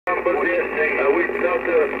numbers there, which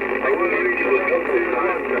doctor,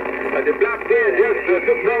 the black bear just took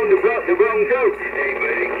down the brown coat.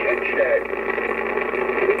 Anybody catch that?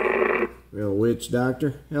 Well, witch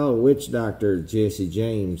doctor. Hello, witch doctor. Jesse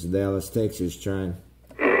James, Dallas, Texas, trying.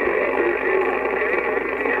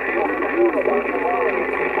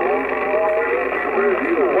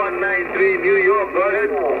 193 New York, go ahead.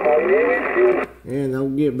 And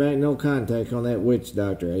don't get back no contact on that witch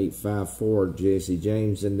doctor. 854 Jesse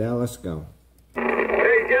James in Dallas, go.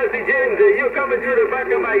 Hey Jesse James, you're coming through the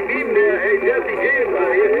back of my beam there. Hey Jesse James,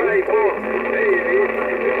 854.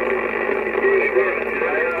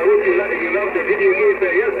 You loved the video game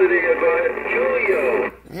yesterday, go ahead.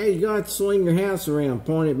 Julio. Hey, you got to swing your house around,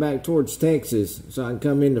 point it back towards Texas, so I can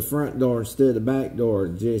come in the front door instead of the back door.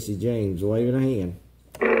 Jesse James, waving a hand.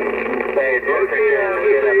 Hey, Jesse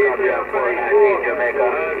James, 419 Jamaica.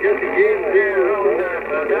 Jesse James there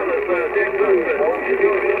around Dallas, Texas.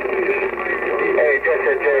 Hey,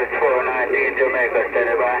 Jesse James, 419 Jamaica,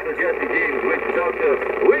 standing by. Jesse James, witch doctor,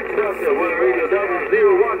 1 radio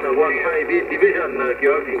 001, 158 division,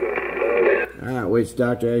 Georgie. Alright, witch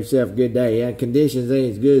doctor, have yourself a good day. Yeah, conditions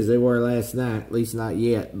ain't as good as they were last night, at least not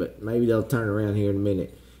yet, but maybe they'll turn around here in a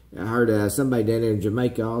minute. I heard somebody down there in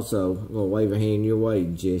Jamaica also. I'm going to wave a hand your way,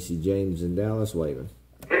 Jesse James in Dallas, waving.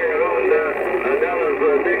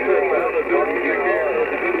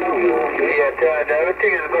 Yeah,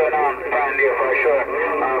 everything is going on fine there for sure.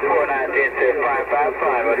 419 to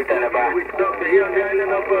 555, we're standing by. We stopped the young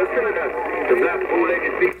island of Trinidad. The black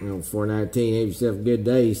four-legged beast. 419, have yourself a good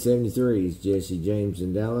day. 73 is Jesse James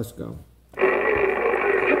in Dallas, go.